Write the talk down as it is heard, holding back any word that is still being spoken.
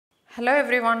Hello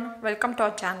everyone, welcome to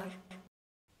our channel.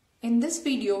 In this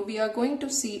video, we are going to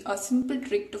see a simple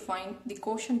trick to find the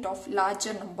quotient of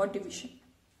larger number division.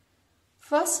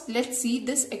 First, let's see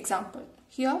this example.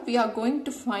 Here we are going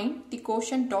to find the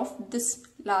quotient of this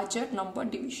larger number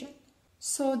division.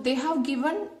 So they have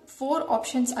given 4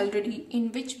 options already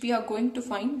in which we are going to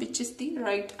find which is the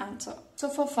right answer. So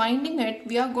for finding it,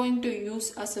 we are going to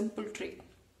use a simple trick.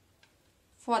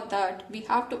 For that, we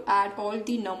have to add all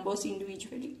the numbers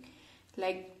individually.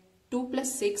 Like 2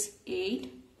 plus 6,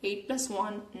 8, 8 plus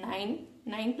 1, 9,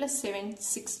 9 plus 7,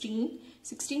 16,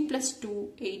 16 plus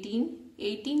 2, 18,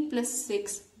 18 plus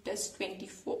 6 does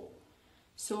 24.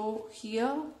 So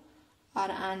here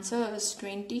our answer is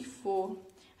 24.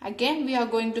 Again we are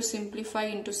going to simplify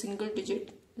into single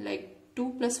digit, like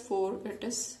 2 plus 4 it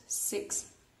is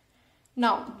 6.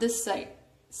 Now this side,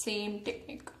 same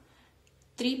technique.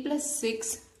 3 plus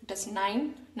 6 it is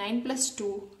 9, 9 plus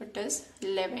 2 it is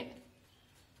 11.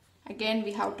 Again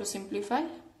we have to simplify.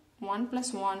 1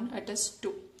 plus 1 it is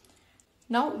 2.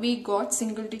 Now we got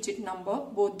single digit number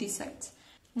both the sides.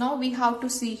 Now we have to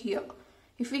see here.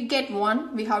 If we get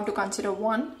 1, we have to consider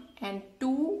 1, and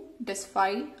 2 it is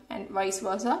 5, and vice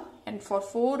versa, and for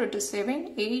 4 it is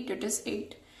 7, 8 it is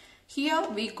 8. Here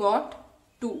we got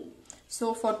 2.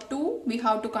 So for 2 we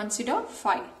have to consider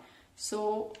 5.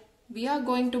 So we are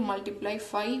going to multiply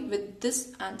 5 with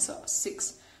this answer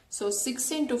 6. So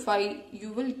 6 into 5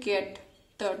 you will get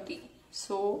 30.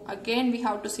 So again we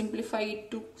have to simplify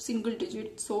it to single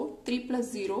digit. So 3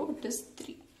 plus 0 it is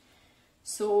 3.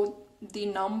 So the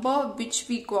number which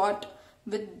we got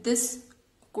with this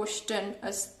question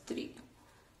is 3.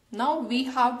 Now we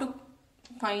have to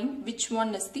find which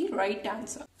one is the right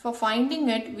answer. For finding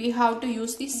it, we have to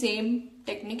use the same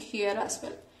technique here as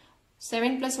well.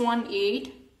 7 plus 1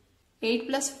 8. 8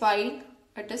 plus 5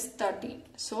 it is 13.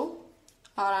 So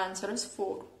our answer is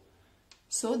 4.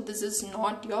 So this is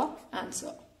not your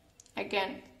answer.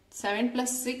 Again 7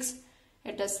 plus 6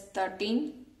 it is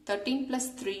 13. 13 plus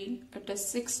 3 it is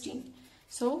 16.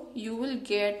 So you will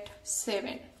get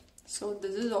 7. So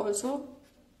this is also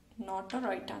not a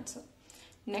right answer.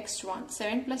 Next one,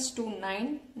 7 plus 2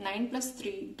 9. 9 plus 3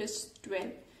 it is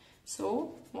 12.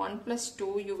 So 1 plus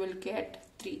 2 you will get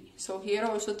 3. So here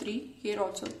also 3, here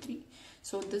also 3.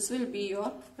 So this will be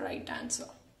your right answer.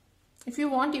 If you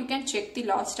want, you can check the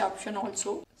last option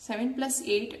also. 7 plus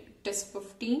 8 it is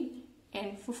 15,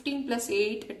 and 15 plus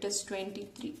 8 it is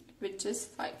 23, which is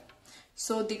 5.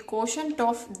 So the quotient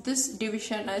of this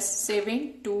division is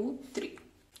 7 to 3.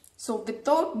 So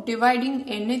without dividing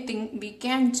anything, we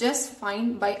can just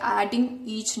find by adding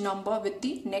each number with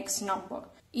the next number.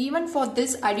 Even for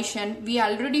this addition, we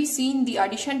already seen the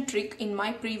addition trick in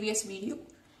my previous video.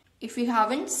 If you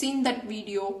haven't seen that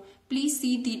video, please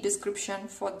see the description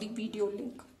for the video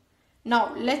link.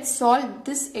 Now let's solve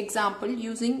this example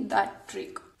using that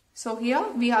trick. So here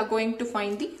we are going to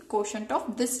find the quotient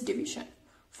of this division.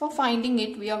 For finding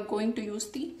it, we are going to use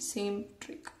the same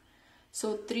trick.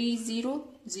 So 3 0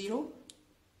 0.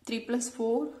 3 plus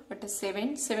 4 it is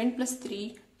 7. 7 plus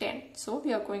 3 10. So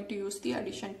we are going to use the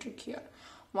addition trick here.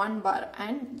 1 bar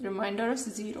and remainder is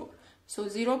 0. So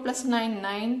 0 plus 9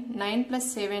 9. 9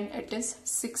 plus 7 it is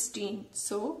 16.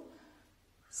 So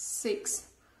 6.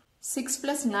 6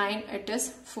 plus 9 it is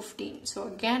 15. So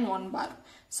again 1 bar.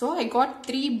 So I got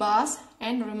 3 bars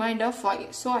and remainder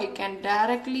 5. So I can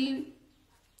directly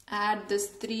add this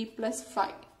 3 plus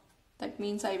 5. That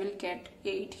means I will get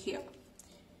 8 here.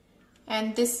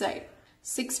 And this side,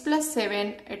 6 plus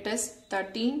 7 it is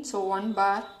 13. So 1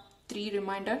 bar, 3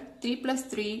 remainder. 3 plus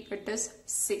 3 it is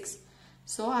 6.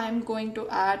 So I am going to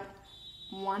add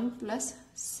 1 plus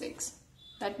 6.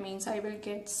 That means I will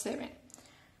get 7.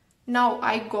 Now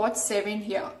I got 7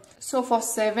 here. So for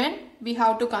 7 we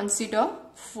have to consider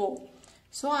 4.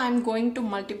 So I am going to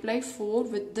multiply 4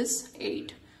 with this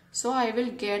 8. So I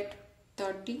will get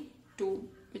 32,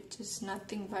 which is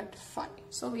nothing but 5.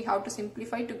 So we have to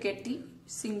simplify to get the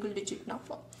single digit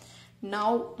number.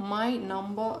 Now my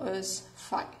number is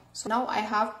 5. So now I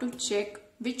have to check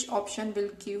which option will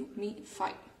give me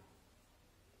 5.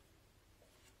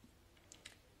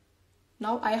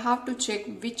 Now I have to check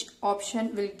which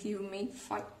option will give me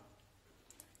 5.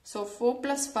 So 4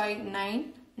 plus 5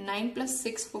 9. 9 plus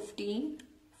 6 15.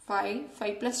 5.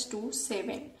 5 plus 2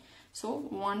 7. So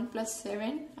 1 plus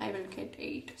 7 I will get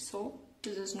 8. So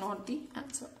this is not the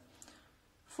answer.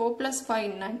 4 plus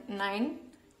 5 9.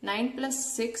 9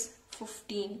 plus 6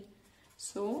 15.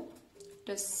 So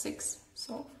it is 6.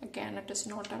 So again it is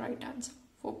not a right answer.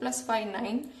 4 plus 5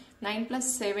 9. 9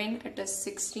 plus 7 it is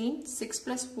 16. 6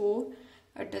 plus 4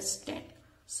 it is 10.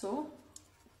 So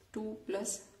 2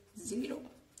 plus 0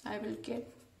 I will get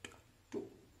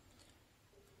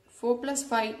 4 plus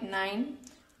 5, 9.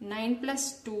 9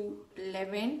 plus 2,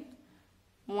 11.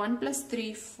 1 plus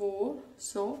 3, 4.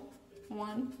 So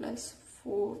 1 plus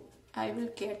 4, I will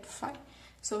get 5.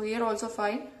 So here also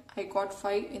 5. I got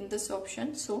 5 in this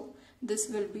option. So this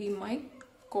will be my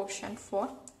quotient for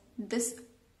this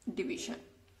division.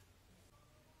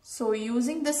 So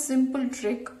using this simple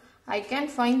trick, I can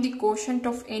find the quotient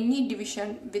of any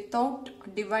division without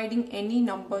dividing any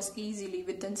numbers easily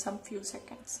within some few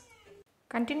seconds.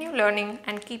 Continue learning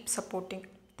and keep supporting.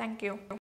 Thank you.